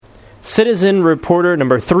Citizen Reporter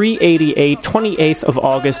number 388, 28th of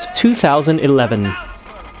August, 2011.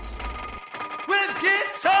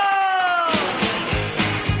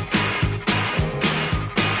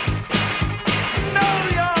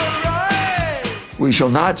 We shall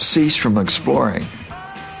not cease from exploring.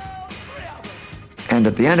 And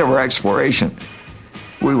at the end of our exploration,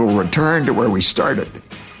 we will return to where we started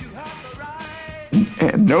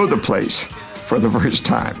and know the place for the first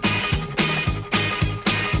time.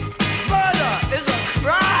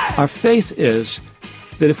 Our faith is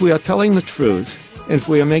that if we are telling the truth, and if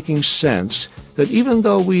we are making sense, that even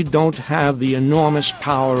though we don't have the enormous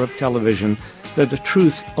power of television, that the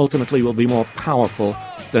truth ultimately will be more powerful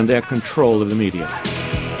than their control of the media.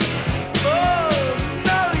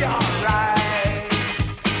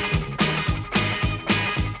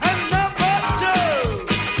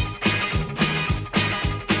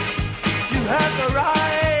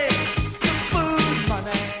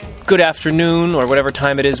 Good afternoon, or whatever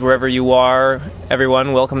time it is, wherever you are,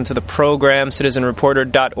 everyone. Welcome to the program,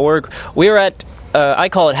 citizenreporter.org. We are at, I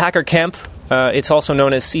call it Hacker Camp. It's also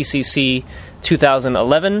known as CCC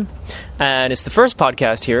 2011, and it's the first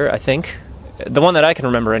podcast here, I think. The one that I can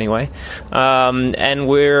remember, anyway. And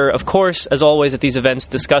we're, of course, as always at these events,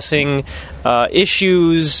 discussing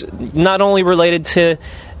issues not only related to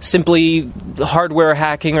simply hardware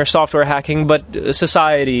hacking or software hacking, but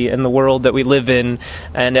society and the world that we live in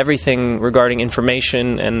and everything regarding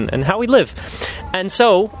information and how we live. And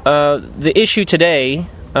so, the issue today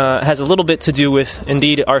has a little bit to do with,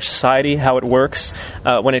 indeed, our society, how it works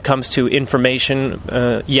when it comes to information,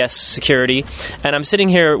 yes, security. And I'm sitting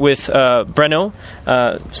here with Brenno.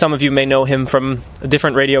 Some of you may know him from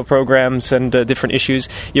different radio programs and different issues.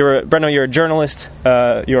 Brenno, you're a journalist,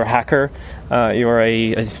 you're a hacker, you're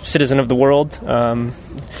a citizen of the world.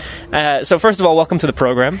 So first of all, welcome to the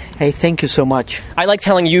program. Hey, thank you so much. I like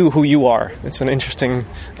telling you who you are. It's an interesting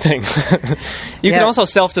thing. You can also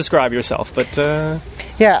self-describe yourself, but...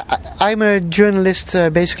 Yeah, I'm a journalist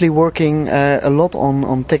basically working a lot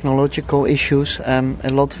on technological issues, a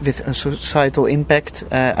lot with a societal impact.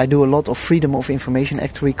 I do a lot of Freedom of Information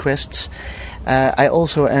Act requests. I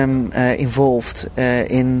also am involved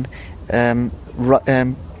in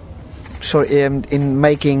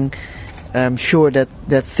making sure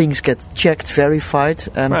that things get checked, verified,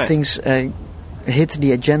 right. Things hit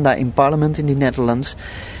the agenda in Parliament in the Netherlands.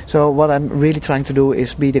 So what I'm really trying to do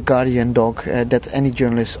is be the guardian dog that any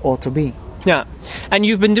journalist ought to be. Yeah, and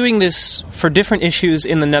you've been doing this for different issues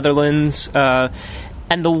in the Netherlands, and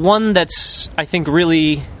the one that's, I think,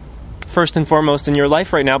 really first and foremost in your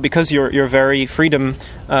life right now, because your very freedom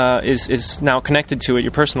is now connected to it,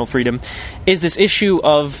 your personal freedom, is this issue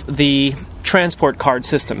of the transport card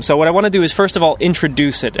system. So what I want to do is, first of all,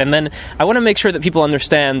 introduce it, and then I want to make sure that people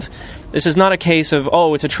understand this is not a case of,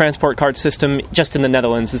 it's a transport card system just in the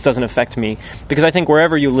Netherlands, this doesn't affect me, because I think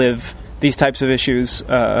wherever you live, these types of issues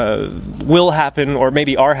will happen, or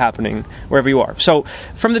maybe are happening, wherever you are. So,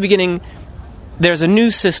 from the beginning, there's a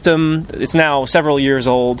new system, it's now several years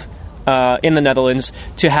old, in the Netherlands,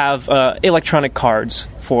 to have electronic cards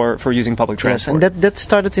for using public transport. Yes, and that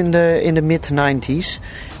started in the mid-90s.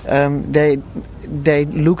 They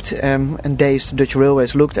looked, and Dutch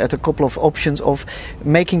Railways looked at a couple of options of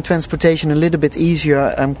making transportation a little bit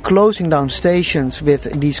easier, closing down stations with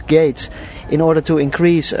these gates in order to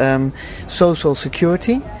increase social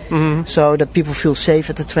security, so that people feel safe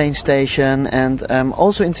at the train station, and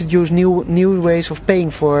also introduce new ways of paying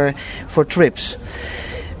for trips.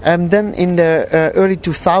 Then in the early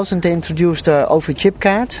 2000s they introduced the OV chip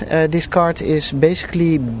card. This card is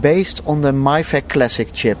basically based on the MyVac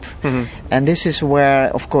Classic chip. And this is where,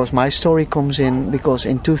 of course, my story comes in, because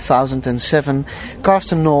in 2007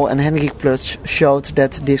 Carsten Knoll and Henrik Plutz showed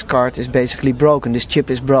that this card is basically broken, this chip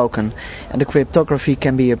is broken, and the cryptography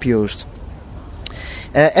can be abused.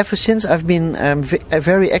 Ever since, I've been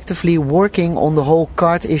very actively working on the whole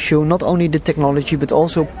card issue, not only the technology but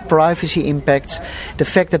also privacy impacts, the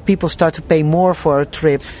fact that people start to pay more for a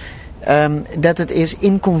trip, that it is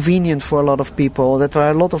inconvenient for a lot of people, that there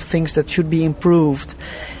are a lot of things that should be improved,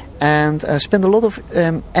 and spend a lot of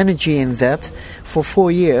energy in that for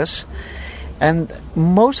 4 years. And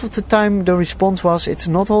most of the time the response was, it's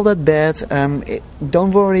not all that bad,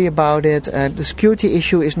 don't worry about it, the security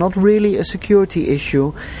issue is not really a security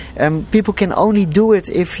issue, people can only do it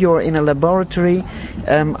if you're in a laboratory,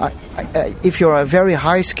 if you're a very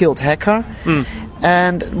high skilled hacker.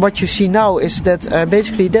 And what you see now is that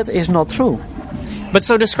basically that is not true. But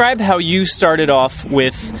so describe how you started off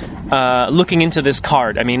with looking into this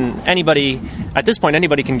card. I mean, anybody at this point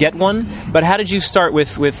anybody can get one. But how did you start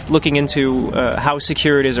with looking into how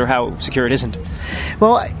secure it is or how secure it isn't?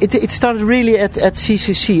 Well, it started really at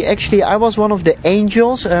CCC. Actually, I was one of the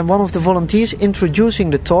angels, one of the volunteers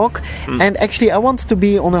introducing the talk. And actually, I wanted to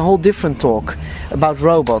be on a whole different talk about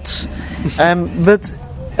robots. But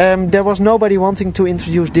there was nobody wanting to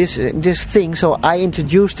introduce this thing, so I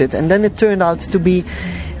introduced it. And then it turned out to be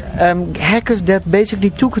hackers that basically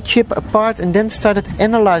took a chip apart and then started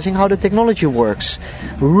analyzing how the technology works.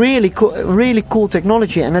 Really cool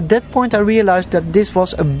technology. And at that point I realized that this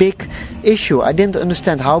was a big issue. I didn't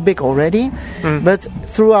understand how big already, but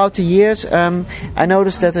throughout the years I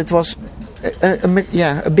noticed that it was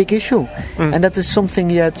a big issue. And that is something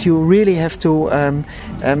that you really have to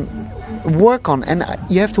work on. And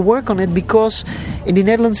you have to work on it because in the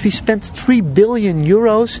Netherlands we spent 3 billion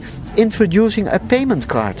euros introducing a payment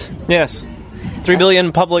card. Yes. 3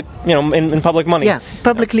 billion public, in public money. Yeah,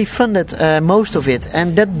 publicly funded, most of it.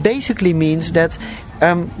 And that basically means that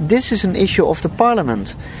this is an issue of the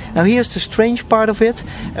Parliament. Now here's the strange part of it.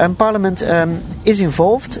 Parliament is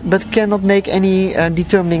involved but cannot make any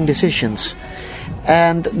determining decisions.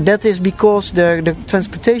 And that is because the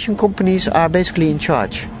transportation companies are basically in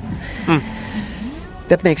charge.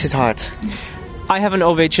 That makes it hard. I have an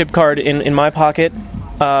OV chip card in my pocket.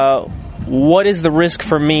 What is the risk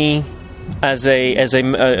for me as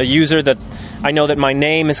a user that I know that my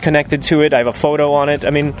name is connected to it? I have a photo on it. I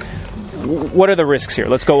mean, what are the risks here?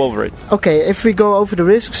 Let's go over it. Okay, if we go over the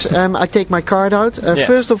risks, I take my card out. Yes.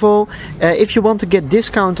 First of all, if you want to get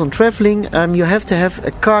discount on traveling, you have to have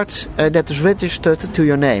a card that is registered to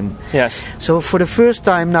your name. Yes. So for the first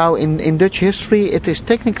time now in Dutch history, it is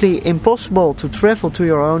technically impossible to travel to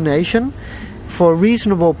your own nation for a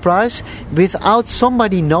reasonable price without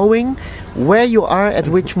somebody knowing where you are at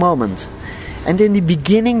which moment. And in the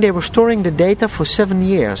beginning they were storing the data for 7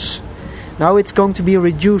 years. Now it's going to be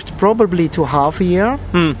reduced probably to half a year.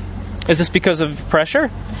 Is this because of pressure?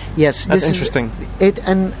 Yes. That's interesting.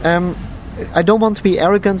 I don't want to be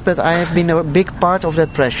arrogant, but I have been a big part of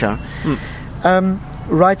that pressure.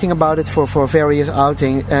 Writing about it for various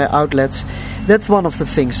outlets. That's one of the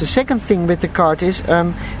things. The second thing with the card is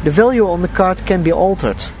the value on the card can be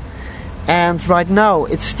altered. And right now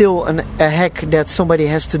it's still a hack that somebody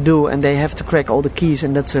has to do, and they have to crack all the keys,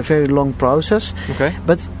 and that's a very long process. Okay.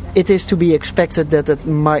 But it is to be expected that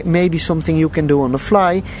may be something you can do on the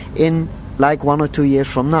fly in like 1 or 2 years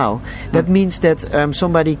from now. That means that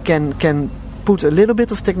somebody can put a little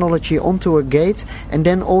bit of technology onto a gate and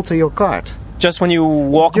then alter your card. Just when you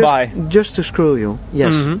walk by? Just to screw you,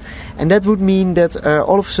 yes. And that would mean that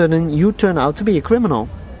all of a sudden you turn out to be a criminal.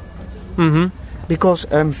 Because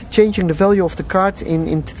changing the value of the card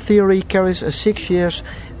in theory carries a 6 years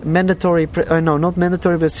mandatory, not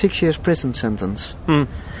mandatory, but 6 years prison sentence.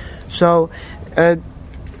 So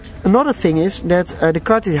another thing is that the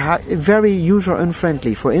card is very user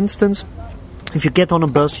unfriendly. For instance, if you get on a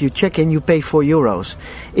bus, you check in, you pay €4.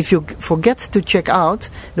 If you forget to check out,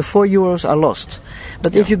 the €4 are lost.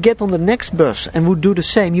 But if you get on the next bus and would do the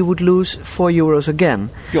same, you would lose €4 again.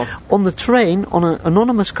 On the train, on an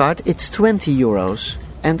anonymous card, it's €20.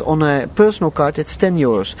 And on a personal card, it's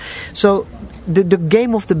 €10. So the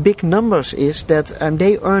game of the big numbers is that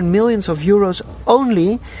they earn millions of euros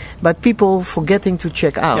only by people forgetting to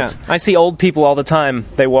check out. Yeah. I see old people all the time.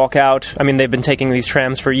 They walk out. I mean, they've been taking these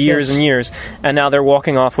trams for years and years, and now they're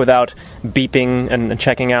walking off without beeping and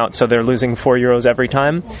checking out, so they're losing €4 every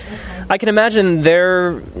time. I can imagine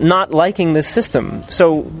they're not liking this system.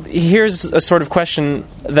 So here's a sort of question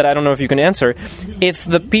that I don't know if you can answer. If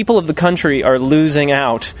the people of the country are losing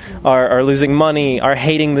out, are losing money, are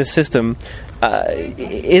hating this system,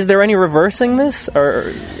 is there any reversing this?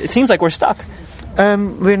 Or it seems like we're stuck.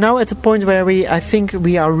 We're now at a point where I think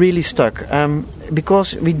we are really stuck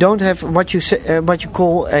because we don't have what you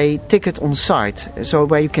call a ticket on site, so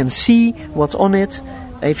where you can see what's on it,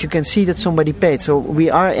 if you can see that somebody paid. So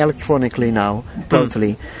we are electronically now,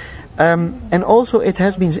 totally. And also it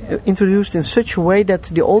has been introduced in such a way that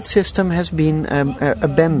the old system has been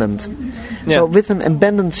abandoned. So with an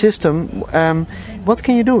abandoned system, what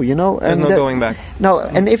can you do? There's no going back. No,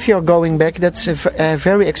 and if you're going back, that's a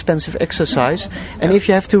very expensive exercise. And if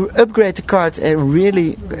you have to upgrade the card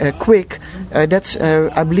really quick, that's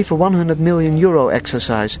I believe a €100 million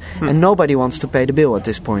exercise, and nobody wants to pay the bill at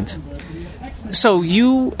this point. So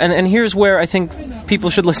you, and here's where I think people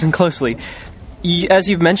should listen closely. As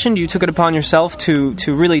you've mentioned, you took it upon yourself to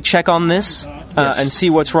really check on this and see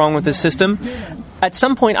what's wrong with this system. At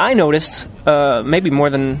some point I noticed maybe more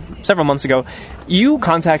than several months ago, you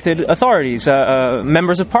contacted authorities,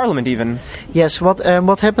 members of parliament even. Yes,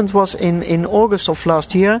 what happened was in August of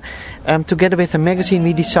last year, together with a magazine,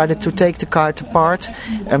 we decided to take the card apart,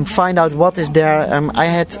 find out what is there. I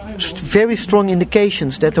had very strong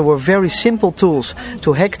indications that there were very simple tools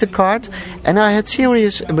to hack the card, and I had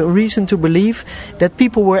serious reason to believe that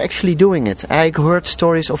people were actually doing it. I heard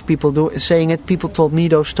stories of people saying it, people told me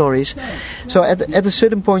those stories. So at a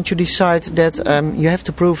certain point you decide that you have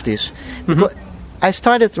to prove this. Because I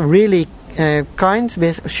started really kind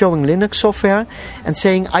with showing Linux software and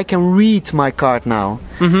saying I can read my card now.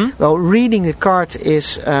 Well, reading the card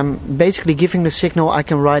is basically giving the signal I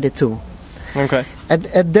can write it too. Okay.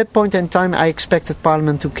 At that point in time, I expected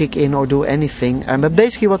Parliament to kick in or do anything. But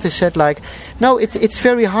basically, what they said, like, no, it's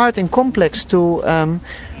very hard and complex to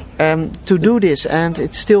do this, and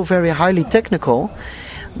it's still very highly technical.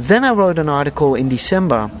 Then I wrote an article in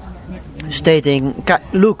December stating,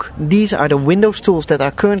 look, these are the Windows tools that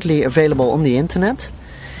are currently available on the internet.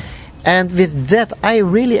 And with that, I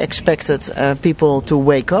really expected people to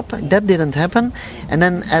wake up. That didn't happen. And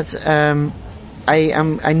then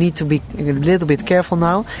I need to be a little bit careful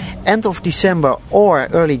now. End of December or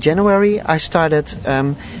early January, I started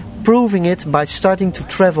proving it by starting to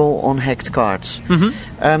travel on hacked cards.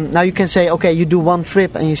 Now you can say, okay, you do one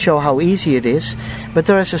trip and you show how easy it is. But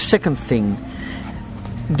there is a second thing.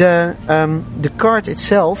 The card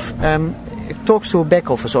itself talks to a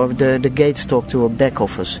back office, or the gates talk to a back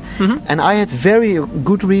office. And I had very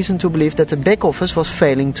good reason to believe that the back office was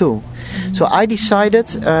failing too. So I decided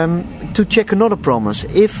to check another promise.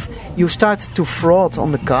 If you start to fraud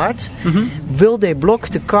on the card, will they block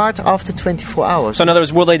the card after 24 hours? So in other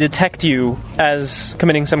words, will they detect you as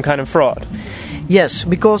committing some kind of fraud? Yes,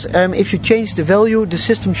 because if you change the value, the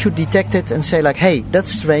system should detect it and say like, hey,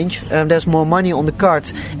 that's strange, there's more money on the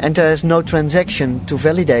card and there's no transaction to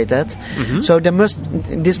validate that. So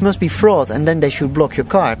this must be fraud, and then they should block your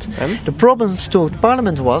card. And? The problem to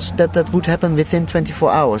Parliament was that would happen within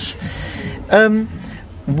 24 hours.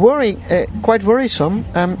 Quite worrisome,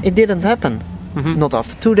 it didn't happen. Not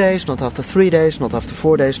after 2 days, not after 3 days, not after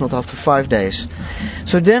 4 days, not after 5 days.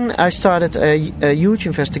 So then I started a huge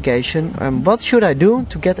investigation. What should I do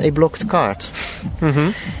to get a blocked card?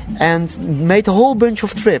 And made a whole bunch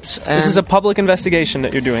of trips. This is a public investigation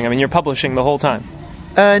that you're doing. I mean, you're publishing the whole time.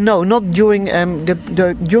 No, not during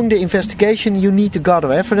during the investigation. You need to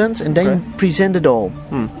gather evidence and then present it all.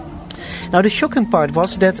 Now the shocking part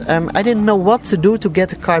was that I didn't know what to do to get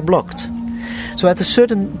the card blocked. So at a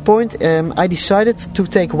certain point, I decided to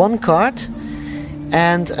take one card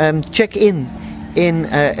and check in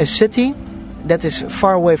a city that is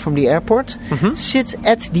far away from the airport. Sit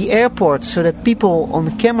at the airport so that people on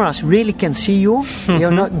the cameras really can see you.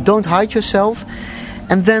 Don't hide yourself.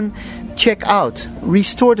 And then check out,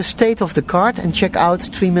 restore the state of the card and check out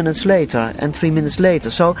 3 minutes later and 3 minutes later.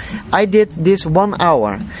 So I did this 1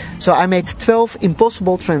 hour. So I made 12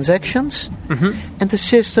 impossible transactions and the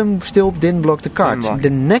system still didn't block the card. The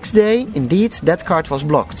next day, indeed, that card was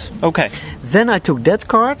blocked. Okay. Then I took that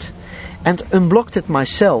card and unblocked it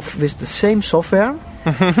myself with the same software.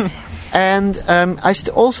 And I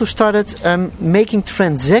also started making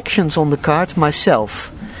transactions on the card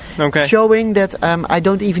myself. Okay. Showing that I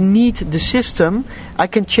don't even need the system, I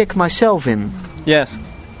can check myself in. Yes,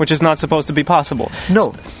 which is not supposed to be possible.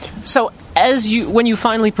 No. So when you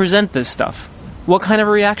finally present this stuff, what kind of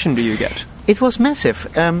a reaction do you get? It was massive.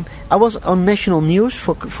 I was on national news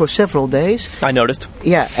for several days. I noticed.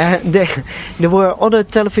 Yeah, there were other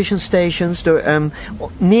television stations.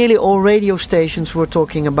 Nearly all radio stations were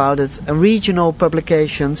talking about it. Regional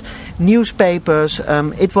publications, newspapers.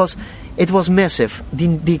 It was massive.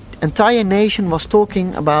 The entire nation was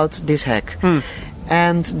talking about this hack.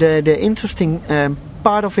 And the interesting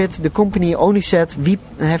part of it, the company only said, we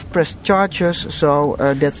have pressed charges, so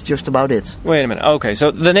that's just about it. Wait a minute. Okay,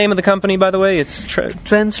 so the name of the company, by the way, it's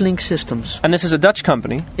TransLink Systems. And this is a Dutch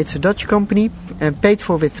company? It's a Dutch company, paid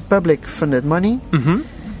for with public-funded money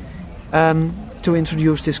to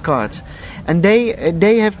introduce this card. And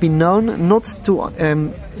they have been known not to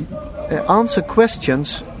answer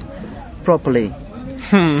questions properly.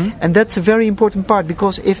 And that's a very important part,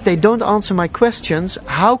 because if they don't answer my questions,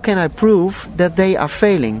 how can I prove that they are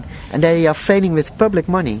failing? And they are failing with public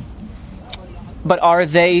money. But are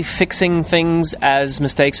they fixing things as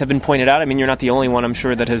mistakes have been pointed out? I mean, you're not the only one, I'm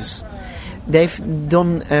sure, that has... They've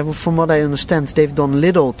done, from what I understand, they've done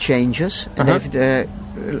little changes. And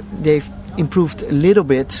they've improved a little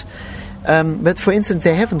bit. But for instance,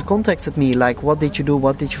 they haven't contacted me, like, what did you do,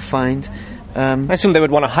 what did you find? I assume they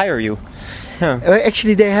would want to hire you.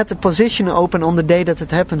 Actually, they had the position open on the day that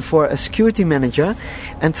it happened for a security manager,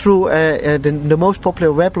 and through the most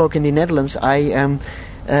popular weblog in the Netherlands, I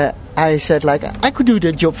said like I could do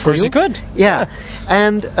that job for you. Of course you could. Yeah,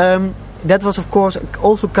 and that was of course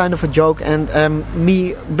also kind of a joke, and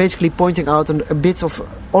me basically pointing out a bit of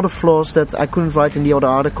other flaws that I couldn't write in the other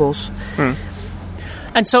articles.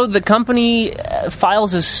 And so the company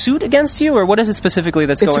files a suit against you, or what is it specifically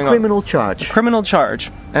that's going on? It's a criminal charge. Criminal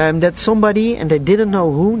charge. That somebody, and they didn't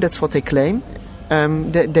know who, that's what they claim,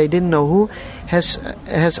 they didn't know who,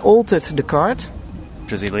 has altered the card.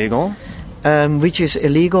 Which is illegal. Which is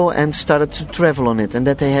illegal, and started to travel on it, and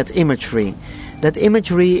that they had imagery. That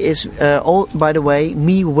imagery is, all, by the way,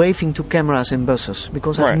 me waving to cameras in buses,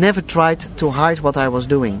 because I've never tried to hide what I was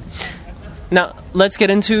doing. Now, let's get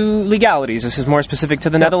into legalities. This is more specific to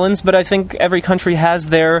the Netherlands, but I think every country has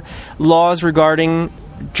their laws regarding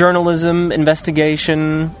journalism,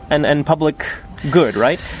 investigation, and public good,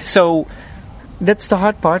 right? So that's the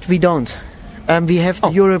hard part. We don't. We have the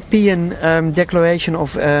European Declaration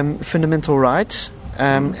of Fundamental Rights,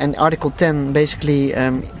 and Article 10 basically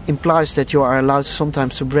implies that you are allowed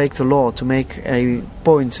sometimes to break the law to make a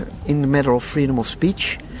point in the matter of freedom of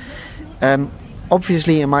speech.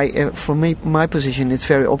 Obviously, in my position, it's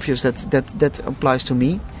very obvious that applies to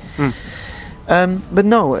me. But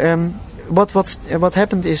no, what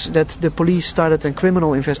happened is that the police started a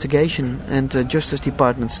criminal investigation, and the Justice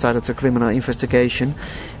Department started a criminal investigation,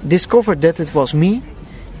 discovered that it was me.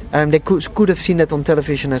 They could have seen that on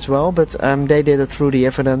television as well, but they did it through the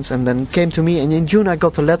evidence, and then came to me. And in June, I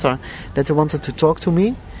got a letter that they wanted to talk to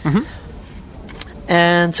me.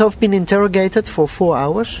 And so I've been interrogated for 4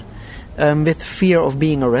 hours. With fear of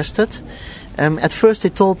being arrested. At first they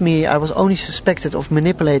told me I was only suspected of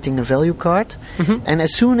manipulating the value card, and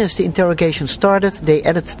as soon as the interrogation started, they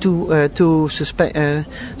added two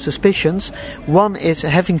suspicions. One is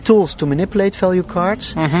having tools to manipulate value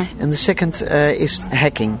cards, and the second is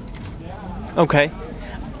hacking. Okay.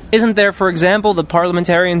 Isn't there, for example, the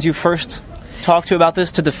parliamentarians you first talked to about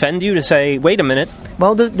this to defend you, to say, wait a minute?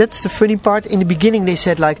 Well, that's the funny part. In the beginning they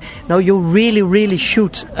said like, no, you really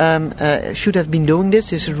should have been doing this.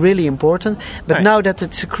 This is really important. But now that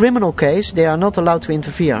it's a criminal case, they are not allowed to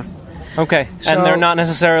interfere. Okay, so, and they're not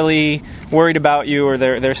necessarily worried about you, or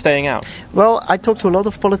they're staying out? Well, I talked to a lot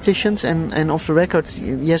of politicians, and off the record,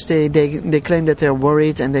 yes, they claim that they're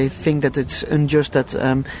worried and they think that it's unjust that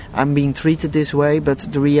I'm being treated this way, but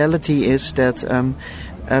the reality is that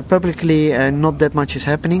publicly not that much is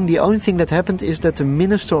happening. The only thing that happened is that the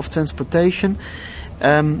Minister of Transportation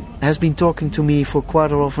has been talking to me for a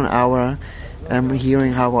quarter of an hour,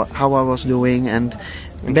 hearing how I was doing, and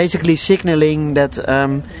basically signaling that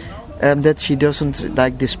that she doesn't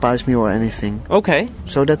despise me or anything. Okay.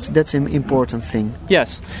 So that's an important thing.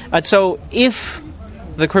 Yes. So if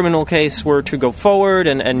the criminal case were to go forward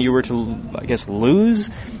and you were to, I guess, lose,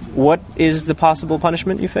 what is the possible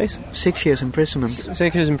punishment you face? 6 years imprisonment.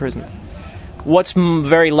 6 years imprisonment. What's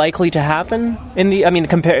very likely to happen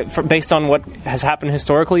based on what has happened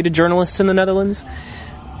historically to journalists in the Netherlands?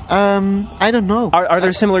 I don't know. Are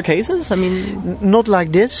there similar cases? Not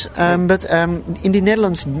like this, but in the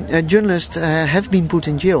Netherlands, journalists have been put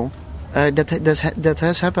in jail. That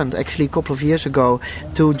has happened actually a couple of years ago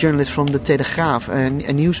to journalists from the Telegraaf,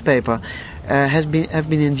 a newspaper, have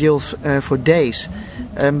been in jail for days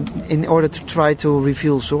in order to try to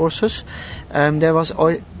reveal sources. There was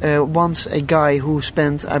once a guy who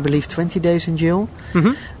spent, I believe, 20 days in jail.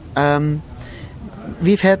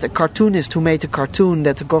 We've had a cartoonist who made a cartoon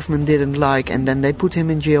that the government didn't like, and then they put him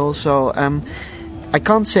in jail. So I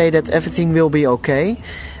can't say that everything will be okay.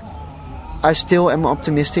 I still am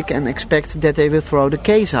optimistic and expect that they will throw the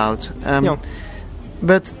case out.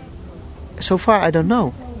 But so far, I don't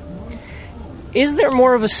know. Is there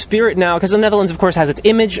more of a spirit now? Because the Netherlands, of course, has its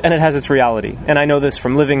image and it has its reality. And I know this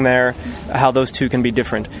from living there, how those two can be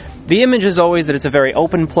different. The image is always that it's a very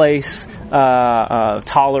open place,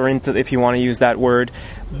 tolerant, if you want to use that word.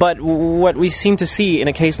 But what we seem to see in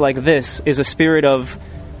a case like this is a spirit of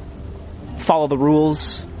follow the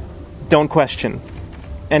rules, don't question.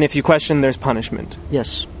 And if you question, there's punishment.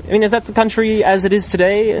 Yes. Is that the country as it is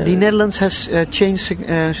today? The Netherlands has changed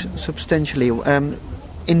substantially.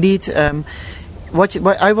 Indeed, I'm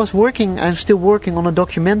still working on a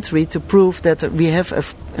documentary to prove that we have a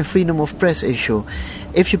freedom of press issue.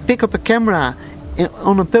 If you pick up a camera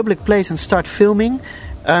on a public place and start filming,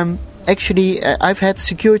 actually I've had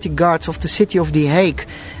security guards of the city of The Hague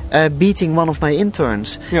beating one of my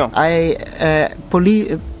interns. Yeah.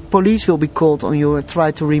 Police will be called on you and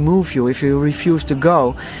try to remove you if you refuse to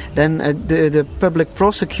go. Then the public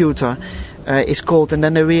prosecutor is called, and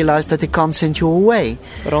then they realize that they can't send you away.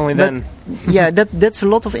 But only then. Yeah, that's a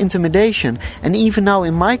lot of intimidation. And even now,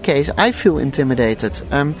 in my case, I feel intimidated.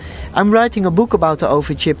 I'm writing a book about the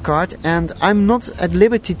OV chip card, and I'm not at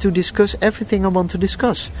liberty to discuss everything I want to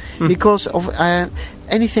discuss because of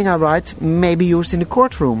anything I write may be used in the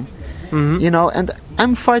courtroom. You know, and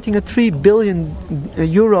I'm fighting a 3 billion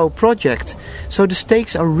euro project, so the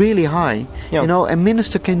stakes are really high. Yeah. You know, a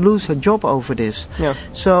minister can lose her job over this. Yeah.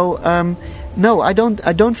 So no, I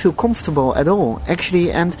don't feel comfortable at all,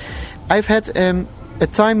 actually. And I've had a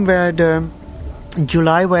time where in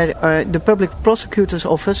July where the public prosecutor's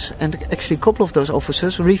office and actually a couple of those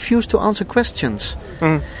officers refused to answer questions.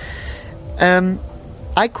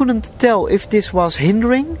 I couldn't tell if this was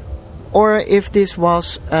hindering or if this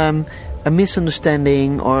was a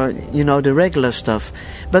misunderstanding or, you know, the regular stuff.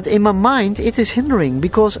 But in my mind it is hindering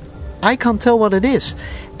because I can't tell what it is.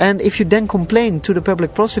 And if you then complain to the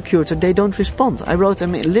public prosecutor, they don't respond. I wrote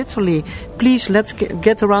them literally, please let's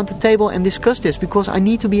get around the table and discuss this because I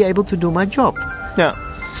need to be able to do my job. Yeah.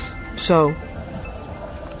 So...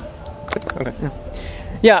 Okay.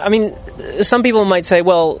 Yeah, I mean, some people might say,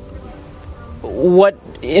 well, what,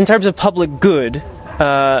 in terms of public good,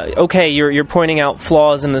 okay, you're pointing out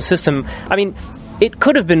flaws in the system. I mean, it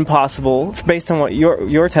could have been possible, based on what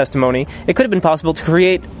your testimony, it could have been possible to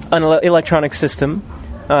create an electronic system,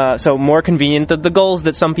 so more convenient, the goals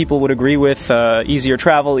that some people would agree with, easier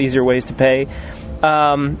travel, easier ways to pay.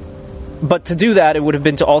 But to do that, it would have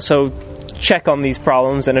been to also check on these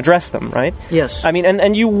problems and address them, right? Yes. I mean,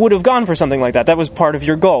 and you would have gone for something like that. That was part of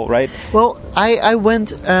your goal, right? Well, I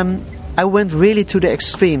went really to the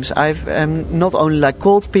extremes. I've not only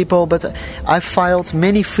called people, but I filed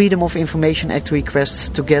many Freedom of Information Act requests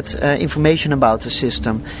to get information about the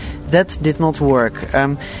system. That did not work.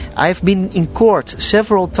 I've been in court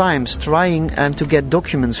several times trying to get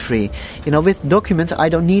documents free. You know, with documents I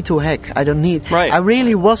don't need to hack. I don't need. Right. I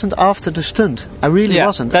really wasn't after the stunt. I really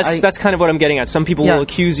wasn't. That's kind of what I'm getting at. Some people will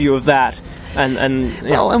accuse you of that. And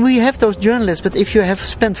well, and we have those journalists, but if you have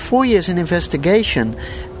spent 4 years in investigation,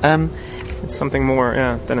 it's something more.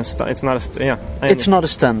 Yeah, than a stunt. It's not a stunt. Yeah, it's not a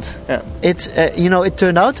stunt. Yeah, it's you know, it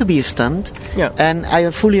turned out to be a stunt. Yeah, and I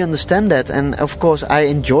fully understand that, and of course I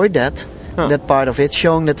enjoyed that part of it,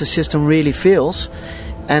 showing that the system really fails,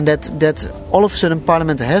 and that all of a sudden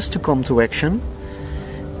Parliament has to come to action.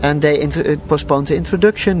 And they postponed the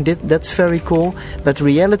introduction. That's very cool. But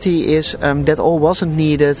reality is that all wasn't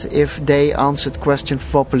needed if they answered questions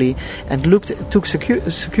properly and took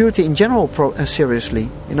security in general seriously.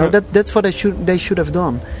 You know, that's what they should have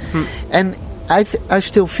done. And I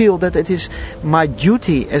still feel that it is my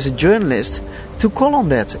duty as a journalist to call on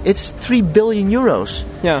that. It's 3 billion euros.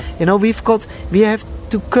 Yeah. You know, we have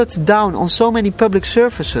to cut down on so many public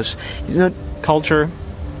services. You know, culture.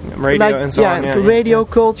 Radio and so on. Radio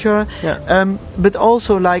culture, Yeah. but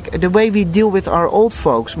also the way we deal with our old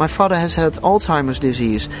folks. My father has had Alzheimer's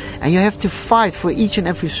disease, and you have to fight for each and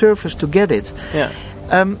every service to get it. Yeah.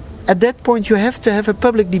 At that point, you have to have a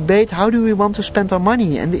public debate. How do we want to spend our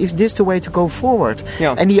money, and is this the way to go forward?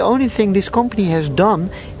 Yeah. And the only thing this company has done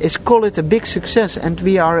is call it a big success, and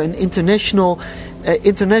we are an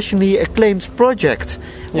internationally acclaimed project.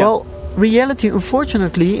 Yeah. Well, reality,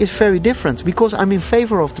 unfortunately, is very different because I'm in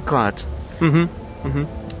favor of the card.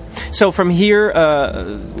 So from here,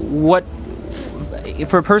 what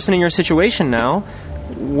for a person in your situation now?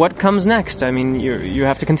 What comes next? I mean, you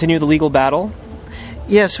have to continue the legal battle.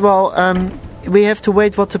 Yes, well, we have to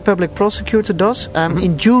wait what the public prosecutor does.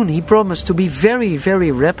 In June, he promised to be very,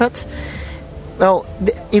 very rapid. Well,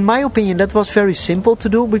 in my opinion, that was very simple to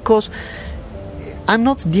do because I'm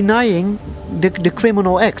not denying the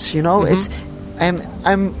criminal acts, you know.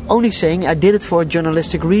 I'm only saying I did it for a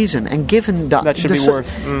journalistic reason, and given that should be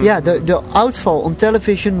worth. The outfall on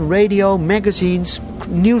television, radio, magazines,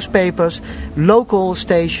 newspapers, local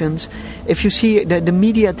stations. If you see the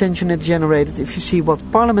media attention it generated, if you see what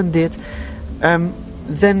Parliament did,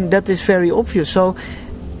 then that is very obvious. So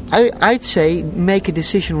I'd say make a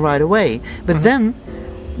decision right away. But then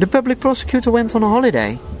the public prosecutor went on a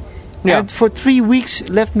holiday. Yeah. And for 3 weeks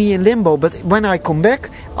left me in limbo. But when I come back,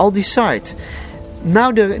 I'll decide.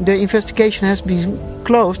 Now the investigation has been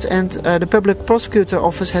closed, and the public prosecutor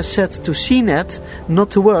office has said to CNET,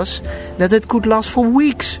 not to us, that it could last for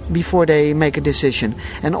weeks before they make a decision.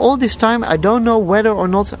 And all this time I don't know whether or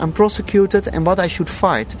not I'm prosecuted and what I should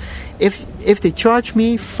fight. If they charge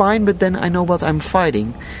me, fine, but then I know what I'm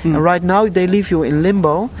fighting. And right now they leave you in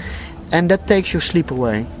limbo, and that takes your sleep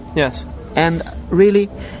away. Yes. And really,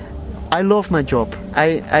 I love my job.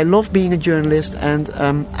 I love being a journalist, and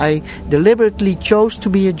I deliberately chose to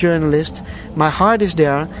be a journalist. My heart is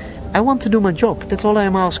there, but I want to do my job. That's all I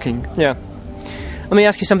am asking. Yeah. Let me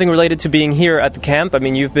ask you something related to being here at the camp. I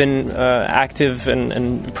mean, you've been active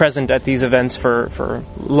and present at these events for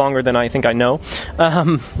longer than I think I know.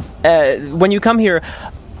 When you come here,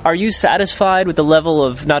 are you satisfied with the level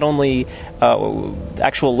of not only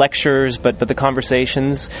actual lectures, but the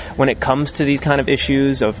conversations when it comes to these kind of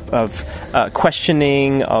issues of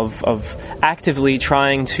questioning, of actively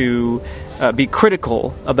trying to be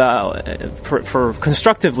critical about, for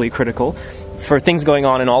constructively critical, for things going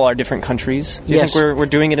on in all our different countries? Do you Yes. think we're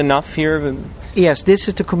doing it enough here? Yes, this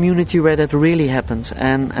is the community where that really happens.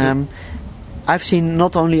 And I've seen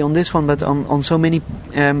not only on this one, but on so many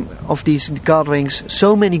of these gatherings,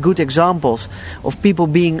 so many good examples of people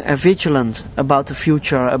being vigilant about the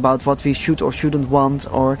future, about what we should or shouldn't want,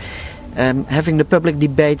 or having the public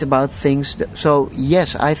debate about things. So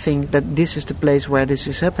yes, I think that this is the place where this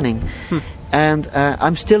is happening. And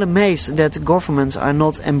I'm still amazed that governments are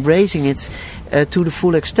not embracing it to the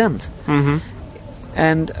full extent. Mm-hmm.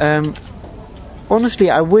 And honestly,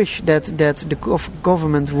 I wish that the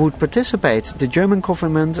government would participate. The German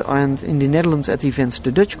government, and in the Netherlands at events,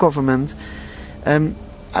 the Dutch government.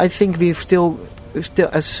 I think we've still as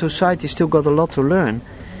a society still got a lot to learn.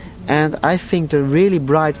 And I think the really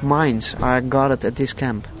bright minds are gathered at this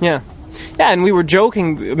camp. Yeah. Yeah, and we were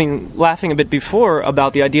joking, I mean, laughing a bit before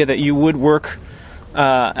about the idea that you would work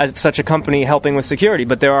as such a company helping with security,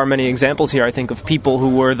 but there are many examples here, I think, of people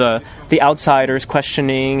who were the outsiders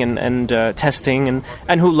questioning and testing,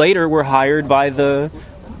 and who later were hired by the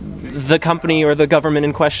company or the government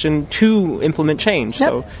in question to implement change. Yep.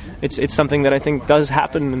 So it's something that I think does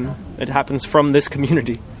happen, and it happens from this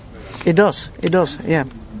community. It does, yeah.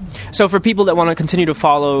 So for people that want to continue to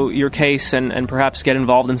follow your case and perhaps get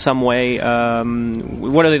involved in some way,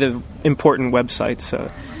 what are the important websites?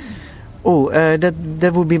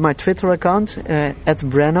 That would be my Twitter account,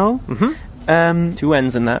 @Brenno. Mm-hmm. 2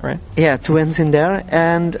 N's in that, right? Yeah, 2 N's in there.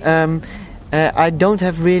 And I don't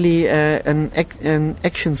have really an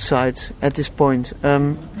action site at this point.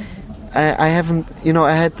 I haven't,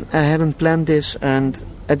 I hadn't planned this, and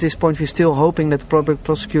at this point we're still hoping that the public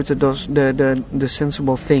prosecutor does the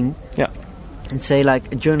sensible thing. Yeah. And say,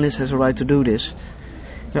 like, a journalist has a right to do this.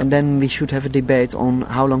 Yeah. And then we should have a debate on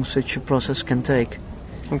how long such a process can take.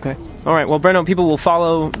 Okay. All right. Well, Brenno, people will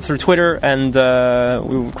follow through Twitter, and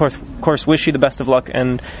we will, of course, wish you the best of luck,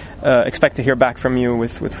 and expect to hear back from you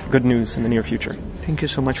with good news in the near future. Thank you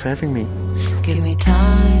so much for having me. Give me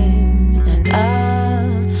time.